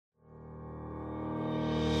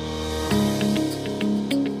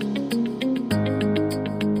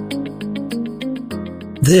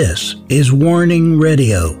This is Warning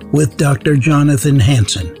Radio with Dr. Jonathan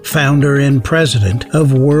Hansen, founder and president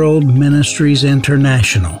of World Ministries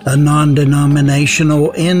International, a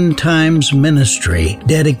non-denominational end times ministry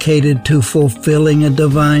dedicated to fulfilling a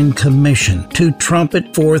divine commission to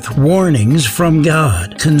trumpet forth warnings from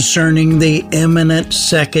God concerning the imminent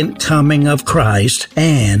second coming of Christ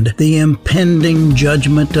and the impending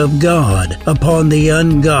judgment of God upon the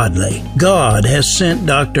ungodly. God has sent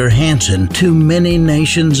Dr. Hansen to many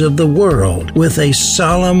nations of the world with a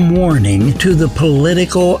solemn warning to the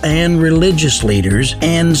political and religious leaders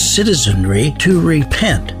and citizenry to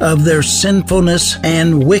repent of their sinfulness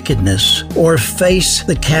and wickedness or face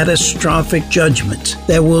the catastrophic judgments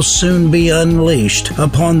that will soon be unleashed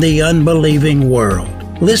upon the unbelieving world.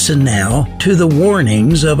 Listen now to the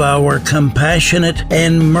warnings of our compassionate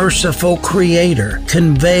and merciful Creator,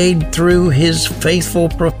 conveyed through His faithful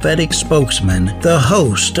prophetic spokesman, the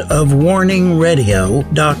host of Warning Radio,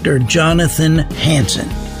 Dr. Jonathan Hansen.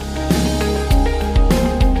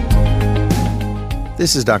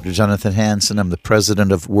 This is Dr. Jonathan Hansen. I'm the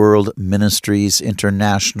president of World Ministries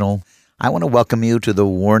International. I want to welcome you to the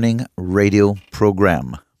Warning Radio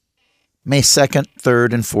program. May 2nd,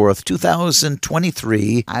 3rd, and 4th,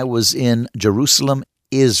 2023, I was in Jerusalem,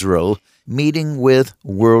 Israel, meeting with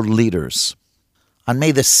world leaders. On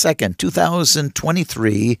May the 2nd,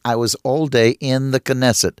 2023, I was all day in the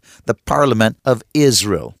Knesset, the Parliament of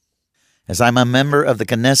Israel, as I'm a member of the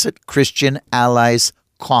Knesset Christian Allies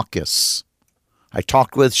Caucus. I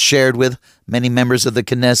talked with, shared with many members of the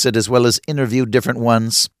Knesset, as well as interviewed different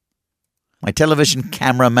ones. My television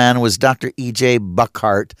cameraman was Dr. E.J.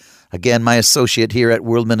 Buckhart, again, my associate here at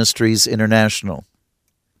World Ministries International.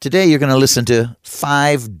 Today, you're going to listen to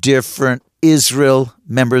 5 different Israel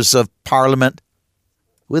members of parliament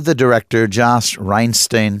with the director, Josh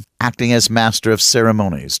Reinstein, acting as master of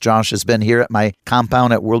ceremonies. Josh has been here at my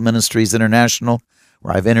compound at World Ministries International,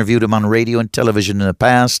 where I've interviewed him on radio and television in the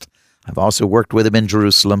past. I've also worked with him in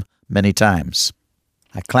Jerusalem many times.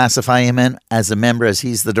 I classify him in as a member as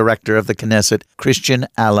he's the director of the Knesset Christian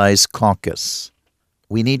Allies Caucus.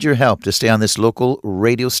 We need your help to stay on this local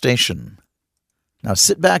radio station. Now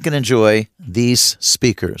sit back and enjoy these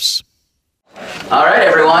speakers. All right,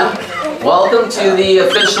 everyone. Welcome to the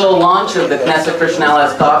official launch of the Knesset Christian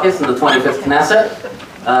Allies Caucus in the 25th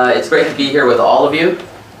Knesset. It's great to be here with all of you.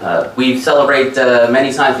 We celebrate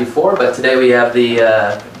many times before, but today we have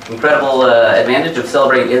the incredible advantage of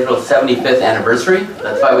celebrating Israel's 75th anniversary.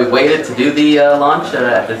 That's why we waited to do the launch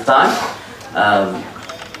at this time.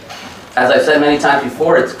 As I've said many times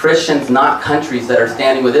before, it's Christians, not countries, that are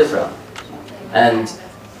standing with Israel. And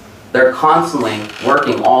they're constantly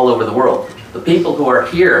working all over the world. The people who are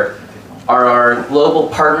here are our global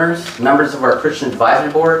partners, members of our Christian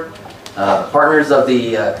Advisory Board, partners of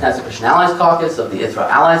the Knesset Christian Allies Caucus, of the Israel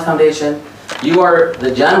Allies Foundation. You are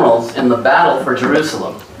the generals in the battle for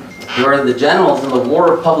Jerusalem. You are the generals in the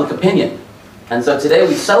war of public opinion. And so today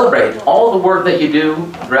we celebrate all the work that you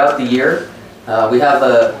do throughout the year.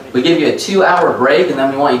 We give you a 2-hour break, and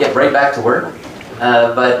then we want you to get right back to work.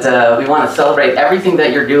 But we want to celebrate everything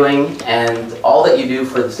that you're doing and all that you do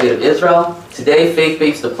for the state of Israel. Today,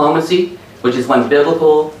 faith-based diplomacy, which is when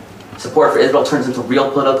biblical support for Israel turns into real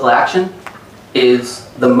political action, is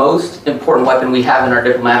the most important weapon we have in our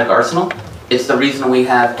diplomatic arsenal. It's the reason we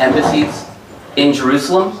have embassies in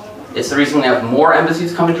Jerusalem. It's the reason we have more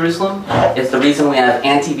embassies come to Jerusalem. It's the reason we have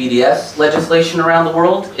anti-BDS legislation around the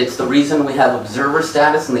world. It's the reason we have observer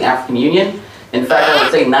status in the African Union. In fact, I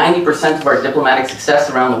would say 90% of our diplomatic success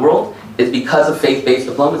around the world is because of faith-based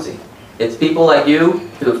diplomacy. It's people like you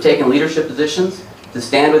who have taken leadership positions to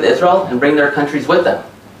stand with Israel and bring their countries with them.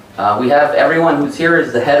 We have everyone who's here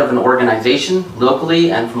is the head of an organization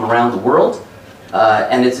locally and from around the world.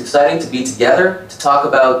 And it's exciting to be together to talk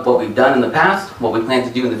about what we've done in the past, what we plan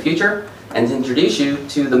to do in the future, and to introduce you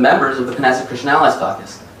to the members of the Knesset Christian Allies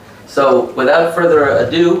Caucus. So without further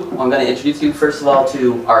ado, I'm going to introduce you first of all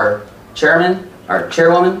to our chairman, our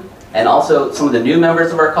chairwoman, and also some of the new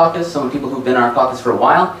members of our caucus, some of the people who've been in our caucus for a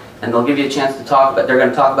while, and they'll give you a chance to talk about, they're going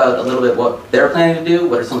to talk about a little bit what they're planning to do,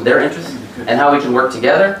 what are some of their interests, and how we can work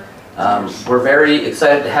together. We're very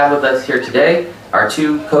excited to have with us here today our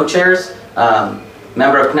 2 co-chairs,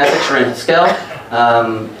 member of Knesset Sharon Haskel,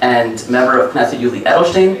 and member of Knesset Yuli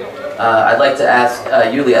Edelstein. I'd like to ask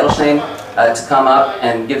Yuli Edelstein to come up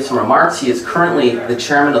and give some remarks. He is currently the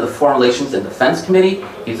chairman of the Foreign Relations and Defense Committee.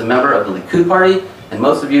 He's a member of the Likud Party, and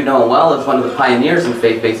most of you know him well as one of the pioneers in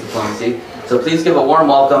faith-based diplomacy. So please give a warm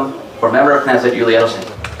welcome for member of Knesset, Yuli Edelstein.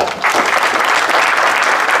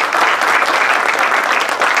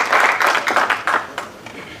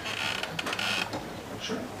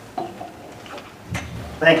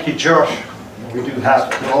 Thank you, Josh. We do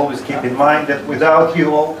have to always keep in mind that without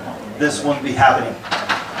you all, this wouldn't be happening.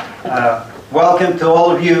 Welcome to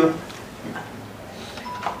all of you.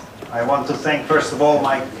 I want to thank, first of all,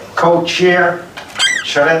 my co-chair,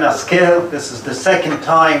 Sharon Askel. This is the second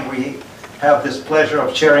time we have this pleasure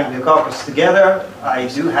of chairing the caucus together. I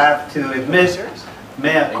do have to admit,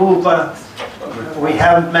 mea culpa, we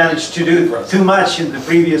haven't managed to do too much in the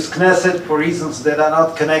previous Knesset for reasons that are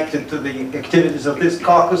not connected to the activities of this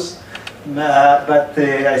caucus. But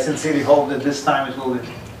I sincerely hope that this time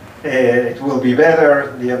it will be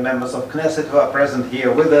better. The members of Knesset who are present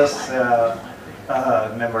here with us,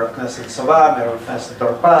 member of Knesset Sova, member of Knesset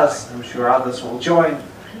Torpaz, I'm sure others will join,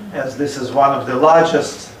 as this is one of the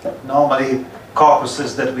largest, normally,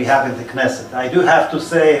 caucuses that we have in the Knesset. I do have to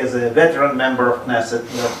say, as a veteran member of Knesset,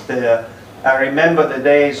 that I remember the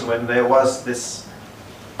days when there was this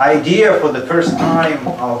idea for the first time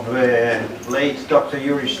of late Dr.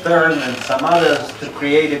 Yuli Stern and some others to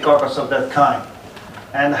create a caucus of that kind.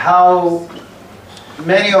 And how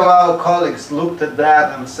many of our colleagues looked at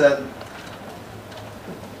that and said,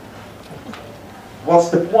 what's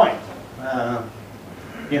the point?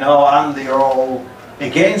 You know, aren't they all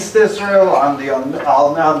against Israel? Aren't they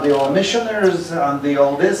all missioners? Aren't they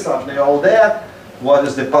all this? Aren't they all that? What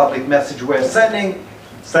is the public message we're sending?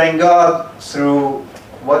 Thank God, through,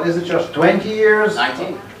 what is it, just 20 years?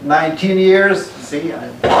 19 years. See,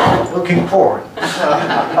 I'm looking forward.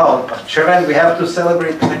 Oh, Sharon, we have to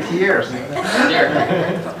celebrate 20 years.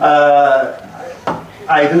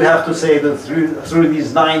 I do have to say that through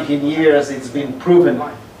these 19 years, it's been proven,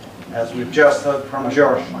 as we've just heard from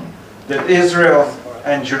George, that Israel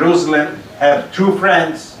and Jerusalem have true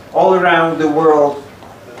friends all around the world,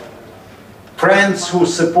 friends who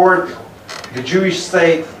support the Jewish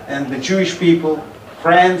state and the Jewish people,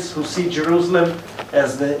 friends who see Jerusalem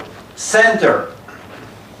as the center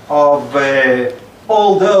of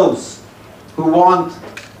all those who want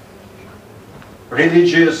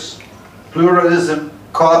religious pluralism,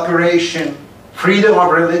 cooperation, freedom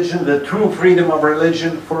of religion, the true freedom of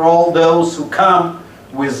religion for all those who come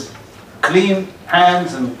with clean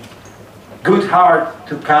hands and good heart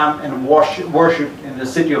to come and worship in the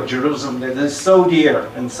city of Jerusalem that is so dear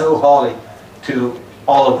and so holy to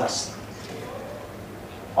all of us.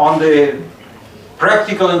 On the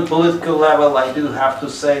practical and political level, I do have to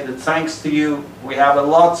say that thanks to you, we have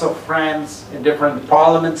lots of friends in different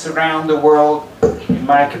parliaments around the world. In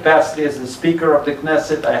my capacity as the Speaker of the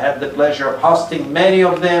Knesset, I had the pleasure of hosting many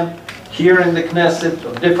of them here in the Knesset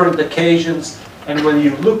on different occasions. And when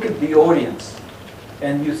you look at the audience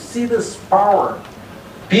and you see this power,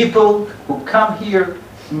 people who come here,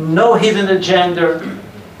 no hidden agenda,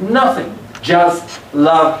 nothing, just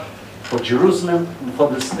love for Jerusalem and for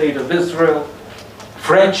the state of Israel,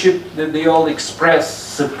 friendship that they all express,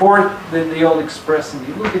 support that they all express, and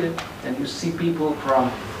you look at it and you see people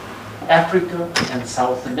from Africa and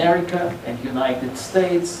South America and United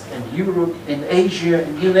States and Europe and Asia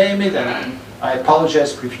and you name it, and I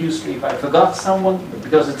apologize profusely if I forgot someone,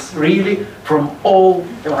 because it's really from all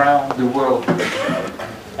around the world.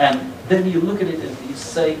 And then you look at it and you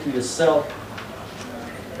say to yourself,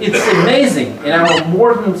 it's amazing in our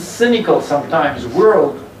modern, cynical sometimes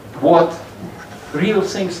world what real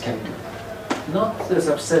things can do. Not, as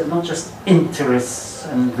I've said, not just interests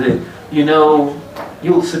and you know,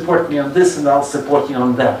 you'll support me on this and I'll support you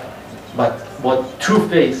on that. But what true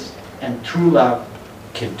faith and true love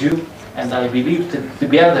can do. And I believe that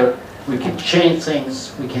together we can change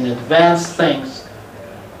things, we can advance things.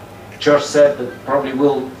 George said that probably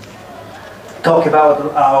we'll talk about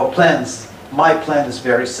our plans. My plan is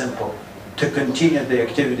very simple: to continue the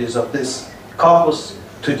activities of this caucus,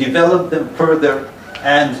 to develop them further,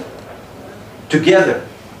 and together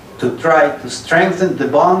to try to strengthen the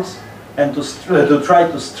bonds and to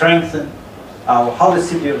try to strengthen our holy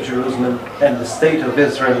city of Jerusalem and the state of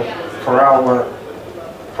Israel for our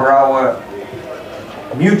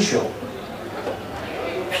mutual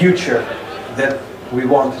future that we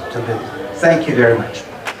want to build. Thank you very much.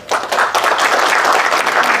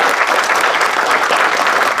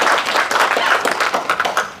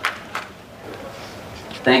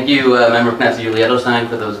 Thank you, Member of Knesset Yuli Edelstein,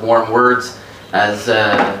 for those warm words. As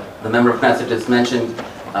the Member of Knesset just mentioned,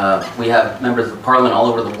 we have members of Parliament all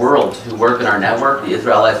over the world who work in our network. The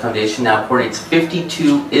Israel Allies Foundation now coordinates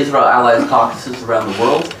 52 Israel Allies caucuses around the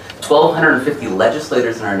world, 1,250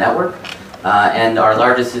 legislators in our network, and our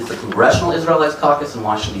largest is the Congressional Israel Allies Caucus in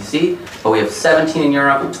Washington, D.C., but we have 17 in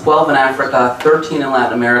Europe, 12 in Africa, 13 in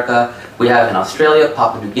Latin America. We have in Australia,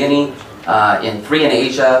 Papua New Guinea, in 3 in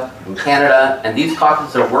Asia, in Canada, and these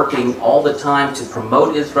caucuses are working all the time to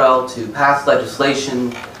promote Israel, to pass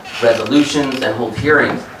legislation, resolutions, and hold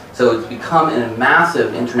hearings. So it's become a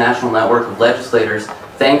massive international network of legislators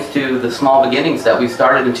thanks to the small beginnings that we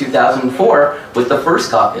started in 2004 with the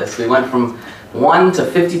first caucus. We went from 1 to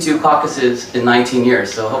 52 caucuses in 19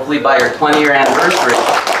 years. So hopefully by our 20-year anniversary,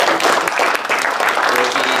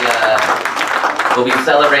 we'll be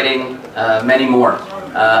celebrating many more.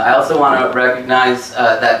 I also want to recognize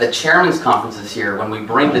that the chairman's conference is here. When we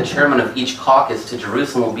bring the chairman of each caucus to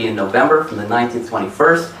Jerusalem, will be in November from the 19th to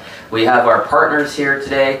 21st. We have our partners here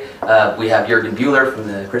today. We have Jürgen Buehler from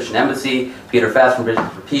the Christian Embassy, Peter Fass from Vision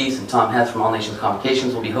for Peace, and Tom Hess from All Nations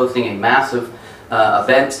Convocations will be hosting a massive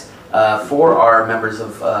event for our members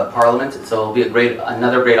of Parliament. So it'll be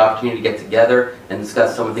another great opportunity to get together and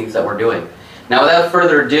discuss some of the things that we're doing. Now, without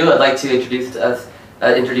further ado, I'd like to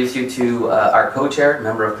introduce you to our co-chair,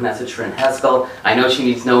 member of Knesset, Shrin Heskel. I know she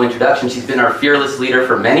needs no introduction. She's been our fearless leader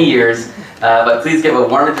for many years. But please give a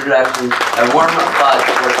warm introduction, a warm applause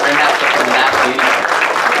for Shrin Heskel from the National Union.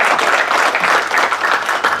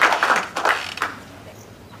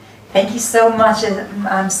 Thank you so much.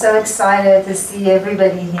 I'm so excited to see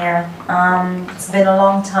everybody here. It's been a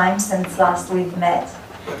long time since last we've met.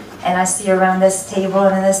 And I see around this table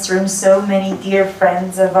and in this room so many dear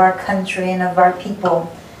friends of our country and of our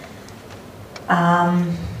people.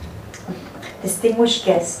 Distinguished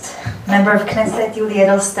guest, member of Knesset, Yuli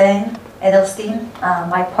Edelstein,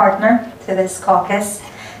 my partner to this caucus.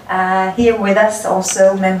 Here with us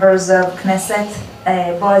also members of Knesset,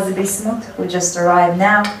 Boaz Bismuth, who just arrived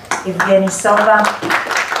now, Evgeny Sova,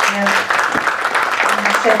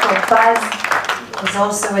 who's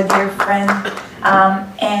also a dear friend.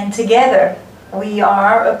 And together we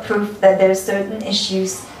are a proof that there are certain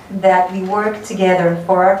issues that we work together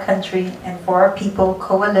for our country and for our people,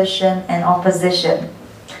 coalition and opposition.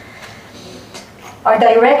 Our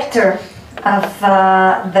director of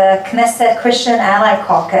the Knesset Christian Ally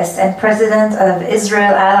Caucus and president of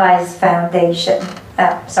Israel Allies Foundation,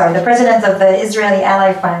 the president of the Israeli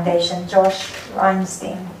Ally Foundation, Josh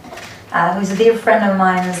Reinstein, who's a dear friend of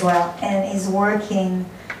mine as well, and is working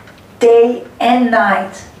day and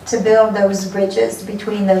night to build those bridges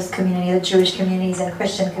between those communities, the Jewish communities and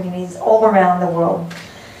Christian communities all around the world.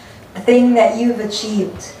 The thing that you've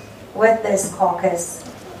achieved with this caucus,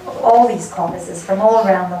 all these caucuses from all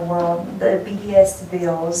around the world, the BDS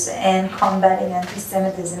bills and combating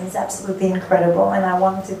anti-Semitism is absolutely incredible, and I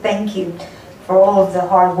want to thank you for all of the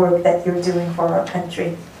hard work that you're doing for our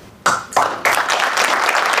country.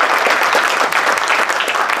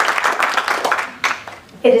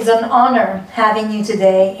 It is an honor having you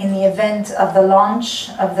today in the event of the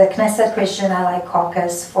launch of the Knesset Christian Ally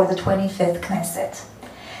Caucus for the 25th Knesset.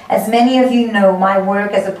 As many of you know, my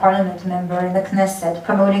work as a parliament member in the Knesset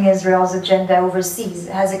promoting Israel's agenda overseas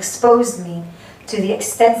has exposed me to the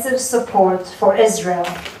extensive support for Israel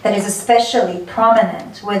that is especially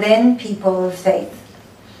prominent within people of faith.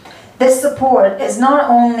 This support is not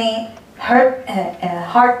only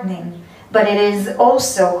heartening, but it is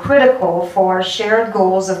also critical for our shared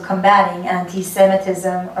goals of combating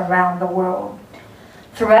anti-Semitism around the world.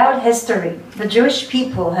 Throughout history, the Jewish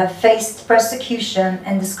people have faced persecution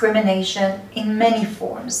and discrimination in many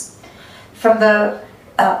forms, from the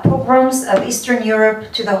pogroms of Eastern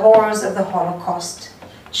Europe to the horrors of the Holocaust.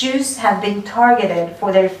 Jews have been targeted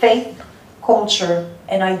for their faith, culture,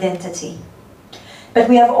 and identity. But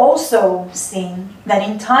we have also seen that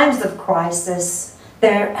in times of crisis,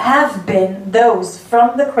 there have been those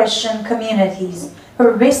from the Christian communities who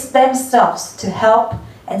risked themselves to help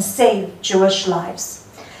and save Jewish lives.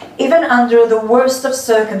 Even under the worst of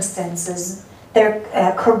circumstances, their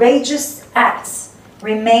courageous acts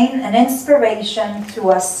remain an inspiration to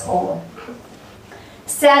us all.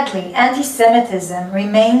 Sadly, anti-Semitism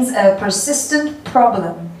remains a persistent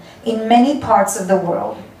problem in many parts of the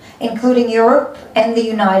world, including Europe and the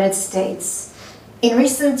United States. In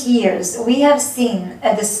recent years, we have seen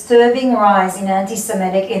a disturbing rise in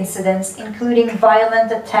anti-Semitic incidents, including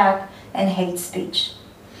violent attack and hate speech.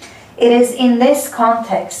 It is in this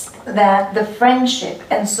context that the friendship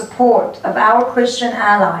and support of our Christian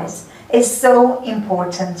allies is so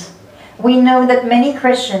important. We know that many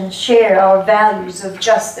Christians share our values of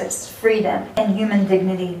justice, freedom, and human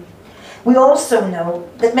dignity. We also know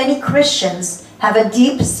that many Christians have a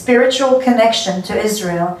deep spiritual connection to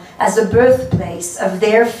Israel as a birthplace of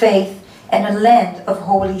their faith and a land of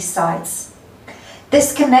holy sites.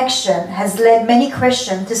 This connection has led many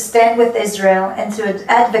Christians to stand with Israel and to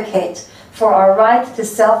advocate for our right to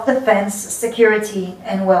self-defense, security,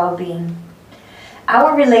 and well-being.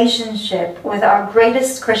 Our relationship with our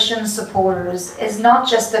greatest Christian supporters is not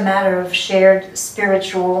just a matter of shared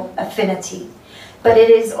spiritual affinity, but it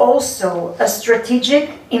is also a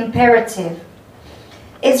strategic imperative.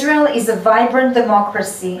 Israel is a vibrant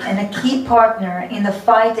democracy and a key partner in the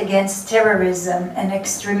fight against terrorism and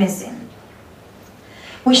extremism.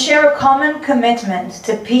 We share a common commitment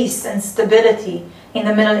to peace and stability in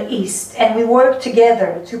the Middle East, and we work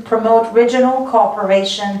together to promote regional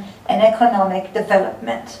cooperation and economic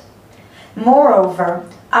development. Moreover,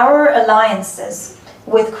 our alliances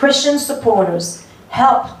with Christian supporters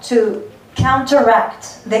help to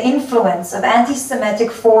counteract the influence of anti-Semitic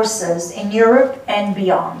forces in Europe and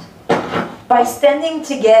beyond. By standing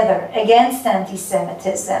together against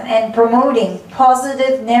anti-Semitism and promoting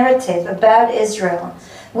positive narrative about Israel,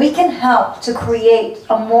 we can help to create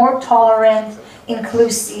a more tolerant,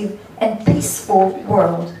 inclusive, and peaceful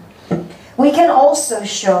world. We can also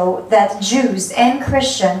show that Jews and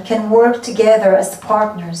Christians can work together as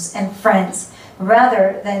partners and friends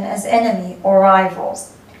rather than as enemy or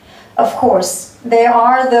rivals. Of course, there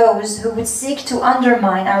are those who would seek to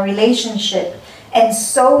undermine our relationship and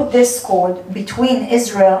sow discord between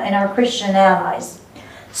Israel and our Christian allies.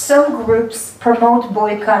 Some groups promote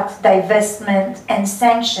boycott, divestment, and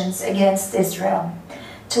sanctions against Israel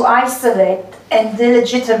to isolate and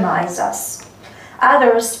delegitimize us.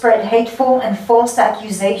 Others spread hateful and false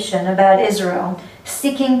accusation about Israel,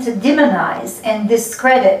 seeking to demonize and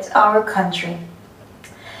discredit our country.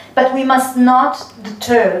 But we must not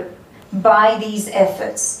deter by these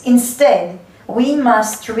efforts. Instead, we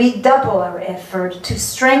must redouble our effort to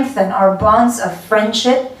strengthen our bonds of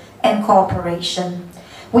friendship and cooperation.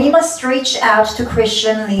 We must reach out to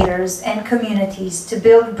Christian leaders and communities to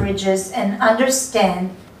build bridges and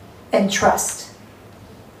understand and trust.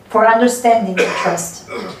 For understanding and trust.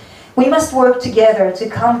 We must work together to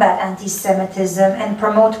combat anti-Semitism and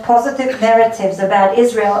promote positive narratives about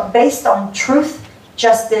Israel based on truth,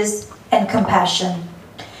 justice, and compassion.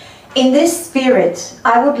 In this spirit,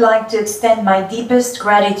 I would like to extend my deepest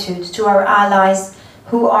gratitude to our allies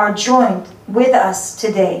who are joined with us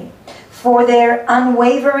today for their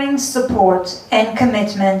unwavering support and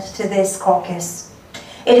commitment to this caucus.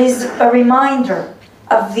 It is a reminder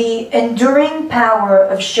of the enduring power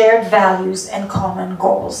of shared values and common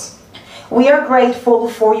goals. We are grateful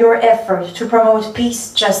for your effort to promote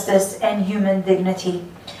peace, justice, and human dignity.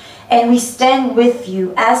 And we stand with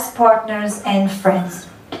you as partners and friends.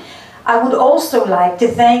 I would also like to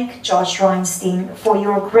thank Josh Reinstein for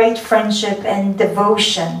your great friendship and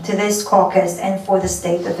devotion to this caucus and for the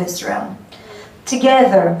state of Israel.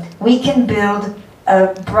 Together, we can build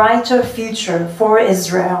a brighter future for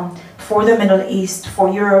Israel, for the Middle East,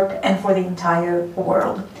 for Europe, and for the entire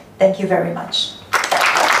world. Thank you very much.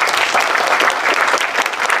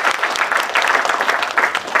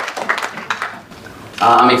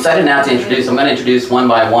 I'm excited now to I'm going to introduce one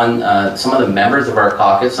by one some of the members of our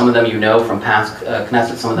caucus. Some of them you know from past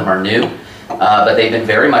Knesset, some of them are new, but they've been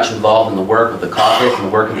very much involved in the work of the caucus and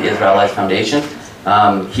the work of the Israelites Foundation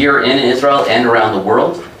here in Israel and around the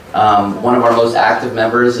world. One of our most active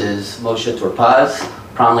members is Moshe Torpaz,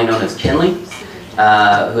 commonly known as Kinley,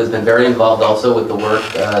 who has been very involved also with the work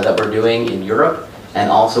that we're doing in Europe, and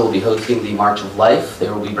also will be hosting the March of Life. They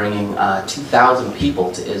will be bringing 2,000 people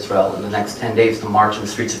to Israel in the next 10 days to march in the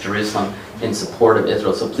streets of Jerusalem in support of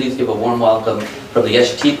Israel. So please give a warm welcome from the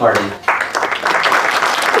Yesh Tea Party.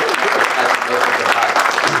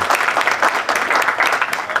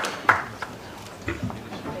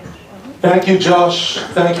 Thank you, Josh.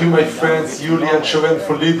 Thank you, my friends Yuli and Sharon,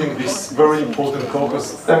 for leading this very important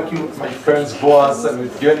caucus. Thank you, my friends Boaz and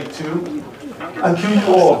Yuli too. And to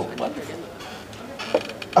you all.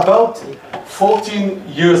 About 14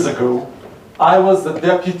 years ago, I was the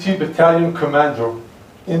deputy battalion commander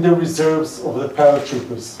in the reserves of the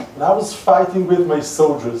paratroopers. And I was fighting with my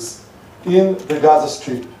soldiers in the Gaza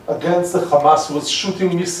Strip against the Hamas who was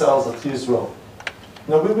shooting missiles at Israel.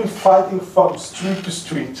 Now we've been fighting from street to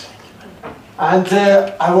street. And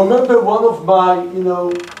I remember one of my,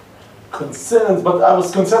 concerns, but I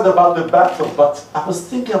was concerned about the battle, but I was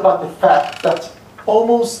thinking about the fact that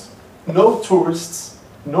almost no tourists,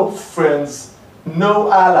 no friends,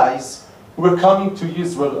 no allies were coming to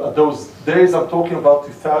Israel at those days. I'm talking about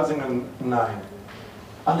 2009.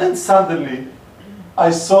 And then suddenly,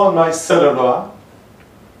 I saw on my cellular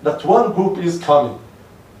that one group is coming.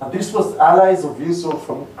 And this was allies of Israel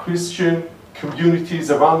from Christian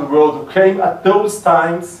communities around the world who came at those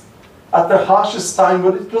times, at the harshest time,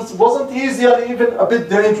 but it wasn't easy and even a bit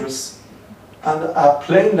dangerous. And a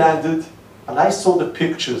plane landed, and I saw the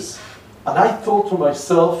pictures. And I thought to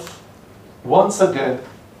myself, once again,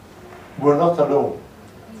 we're not alone.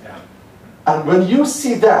 And when you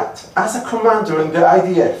see that as a commander in the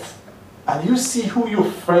IDF, and you see who your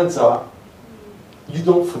friends are, you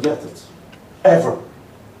don't forget it, ever.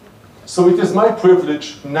 So it is my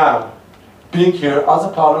privilege now, being here as a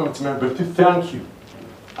parliament member, to thank you.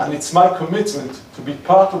 And it's my commitment to be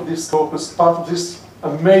part of this caucus, part of this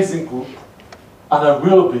amazing group, and I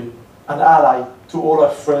will be an ally to all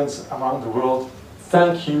our friends around the world.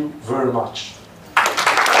 Thank you very much.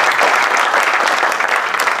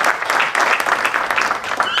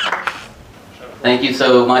 Thank you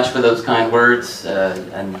so much for those kind words,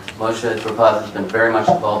 and Moshe Topaz has been very much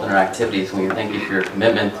involved in our activities, and we thank you for your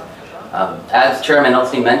commitment. As Chairman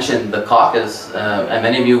Edelstein mentioned, the caucus, and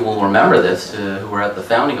many of you will remember this, who were at the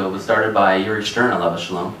founding of it, was started by Yuri Stern, alav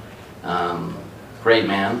shalom. Great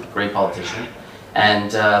man, great politician.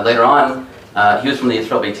 And later on, he was from the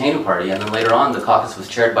Israel Beitenu party, and then later on the caucus was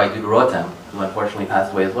chaired by Dudu Rotem, who unfortunately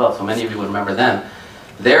passed away as well, so many of you would remember them.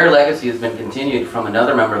 Their legacy has been continued from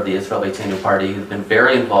another member of the Israel Beitenu party who's been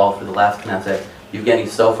very involved for the last Knesset, Yevgeny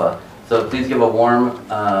Sofa. So please give a warm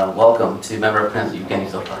welcome to member of Knesset, Yevgeny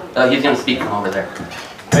Sofa. He's going to speak from over there.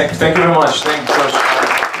 Thank you very much. Thank you, Josh.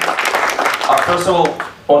 First of all,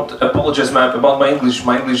 I want to apologize about my English.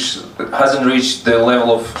 My English hasn't reached the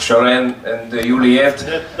level of Sharon and Yuli yet.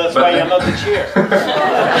 That's why I'm not the chair.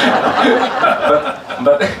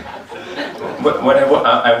 But when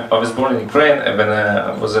I was born in Ukraine, and when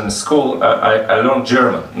I was in school, I learned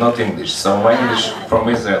German, not English. So my English from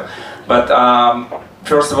Israel. But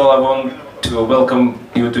first of all, I want to welcome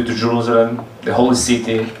you to Jerusalem, the holy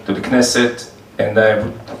city, to the Knesset, and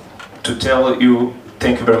to tell you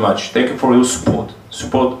thank you very much. Thank you for your support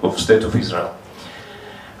of State of Israel.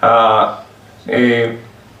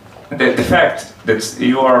 The fact that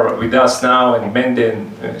you are with us now and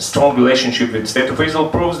maintain a strong relationship with State of Israel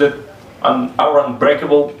proves that our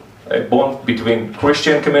unbreakable bond between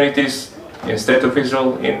Christian communities in State of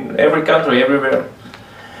Israel, in every country, everywhere.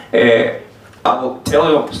 I will tell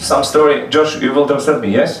you some story. Josh, you will understand me,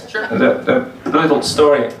 yes? Sure. The little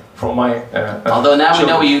story from my... Although now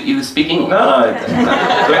children. we know you speak English. No,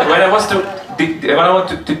 when I want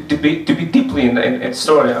to be deeply in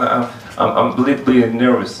story, I'm a little bit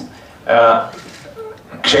nervous.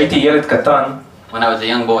 כשהייתי ילד קטן, When I was a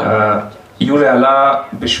young boy, יולי עלה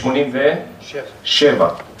ב-87.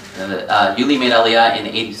 Yuli made Aliyah in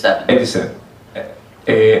 87. 87.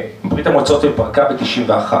 ברית המועצות התפרקה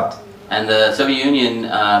ב-91. And the Soviet Union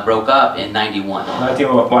broke up in 91.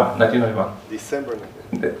 1991. December.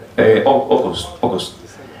 אוגוסט.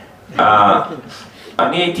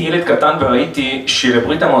 אני הייתי ילד קטן וראיתי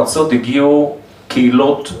שלברית המועצות הגיעו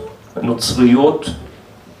קהילות נוצריות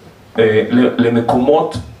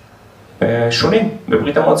למקומות שונים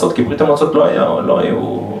בברית המועצות, כי ברית המועצות לא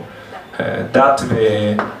היו דת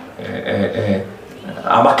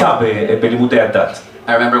והעמקה בלימודי הדת.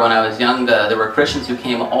 I remember when I was young, there were Christians who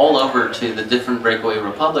came all over to the different breakaway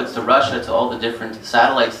republics, to Russia, to all the different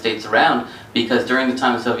satellite states around, because during the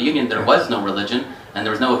time of the Soviet Union there was no religion, and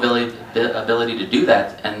there was no ability to do that.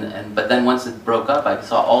 But then once it broke up, I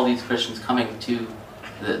saw all these Christians coming to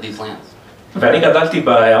these lands. ואני גדלתי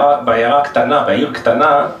בעיירה קטנה, בעיר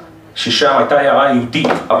קטנה, ששם הייתה עיירה יהודית,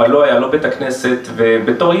 אבל לא היה בית הכנסת,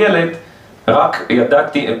 ובתור ילד רק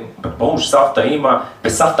ידעתי, ברור שסבתא, אמא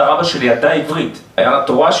וסבתא רבא שלי ידעה עברית. היה לה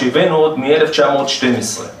תורה שהבאנו עוד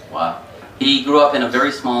מ-1912. Wow. He grew up in a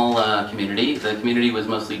very small community. The community was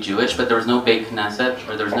mostly Jewish, but there was no big Knesset,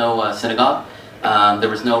 or there was no synagogue. There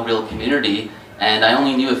was no real community, and I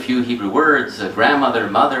only knew a few Hebrew words, grandmother,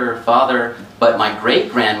 mother, father, but my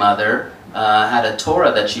great-grandmother had a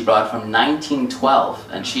Torah that she brought from 1912,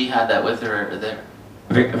 and she had that with her there.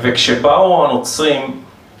 וכשבאו הנוצרים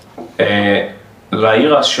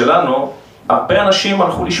לעיר שלנו, הרבה אנשים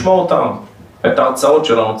הלכו לשמוע אותם, את ההרצאות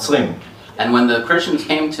של הנוצרים. And when the Christians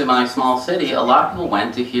came to my small city, a lot of people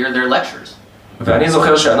went to hear their lectures. ואני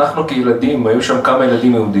זוכר שאנחנו כילדים, היו שם כמה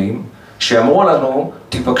ילדים יהודים, שאמרו לנו,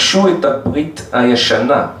 תבקשו את הברית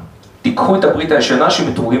הישנה, תיקחו את הברית הישנה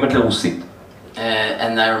שמתורגמת לרוסית.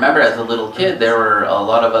 And I remember as a little kid, there were a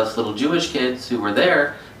lot of us little Jewish kids who were there.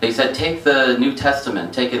 They said, take the New Testament,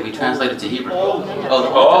 take it, we translate it to Hebrew.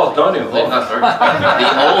 Don't you? The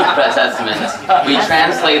Old Testament, we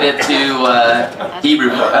translate it to Hebrew,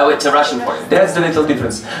 to Russian for you. That's the little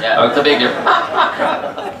difference. Yeah, it's a big difference.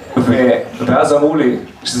 ואז אמרו לי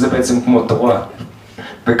שזה בעצם כמו תורה.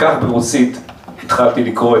 וכך ברוסית התחלתי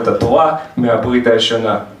לקרוא את התורה מהברית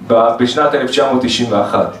הישנה, בשנת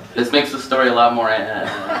 1991. This makes the story a lot more, it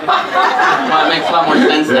makes a lot more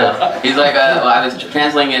sense now. He's like, well, I was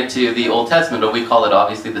translating it to the Old Testament, but we call it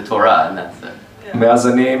obviously the Torah, and that's it. מאז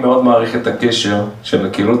אני מאוד מעריך את הקשר של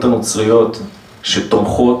הקהילות הנוצריות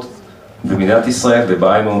שתומכות במדינת ישראל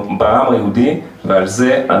ובעם היהודי, ועל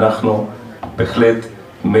זה אנחנו בהחלט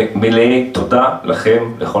מלאי תודה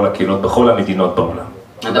לכם, לכל הקהילות, בכל המדינות בעולם.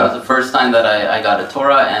 And that was the first time that I got a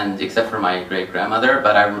Torah, and except for my great-grandmother,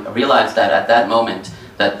 but I realized that at that moment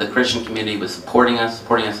that the Christian community was supporting us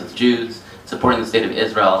as Jews, supporting the state of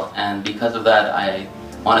Israel, and because of that, I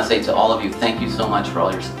want to say to all of you, thank you so much for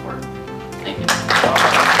all your support. Thank you.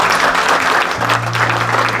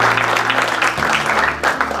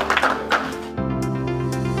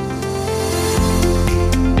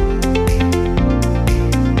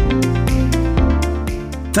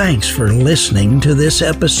 Thanks for listening to this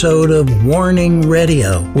episode of Warning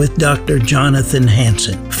Radio with Dr. Jonathan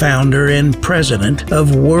Hansen, founder and president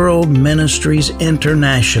of World Ministries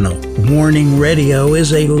International. Warning Radio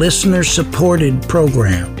is a listener-supported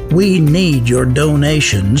program. We need your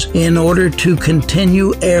donations in order to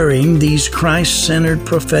continue airing these Christ-centered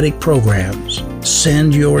prophetic programs.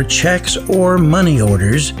 Send your checks or money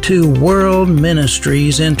orders to World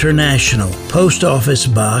Ministries International, Post Office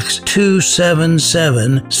Box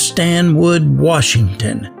 277, Stanwood,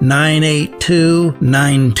 Washington,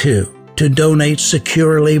 98292. To donate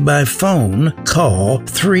securely by phone, call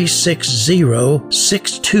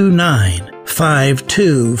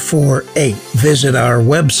 360-629-5248. Visit our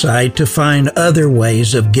website to find other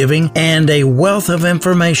ways of giving and a wealth of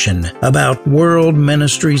information about World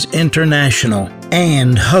Ministries International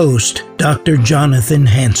and host Dr. Jonathan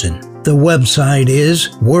Hansen. The website is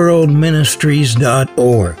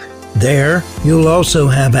worldministries.org. There, you'll also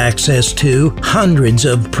have access to hundreds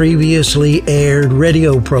of previously aired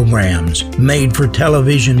radio programs,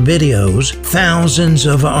 made-for-television videos, thousands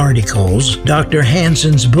of articles, Dr.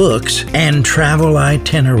 Hansen's books, and travel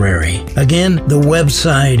itinerary. Again, the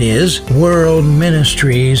website is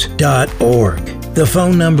worldministries.org. The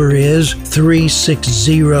phone number is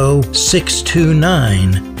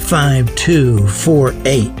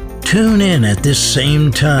 360-629-5248. Tune in at this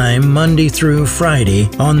same time, Monday through Friday,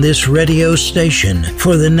 on this radio station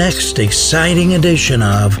for the next exciting edition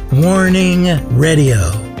of Warning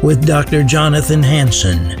Radio with Dr. Jonathan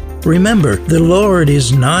Hansen. Remember, the Lord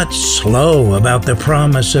is not slow about the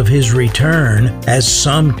promise of His return, as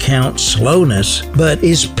some count slowness, but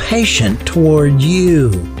is patient toward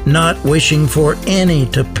you, not wishing for any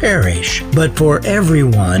to perish, but for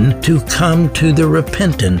everyone to come to the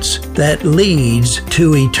repentance that leads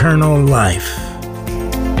to eternal life.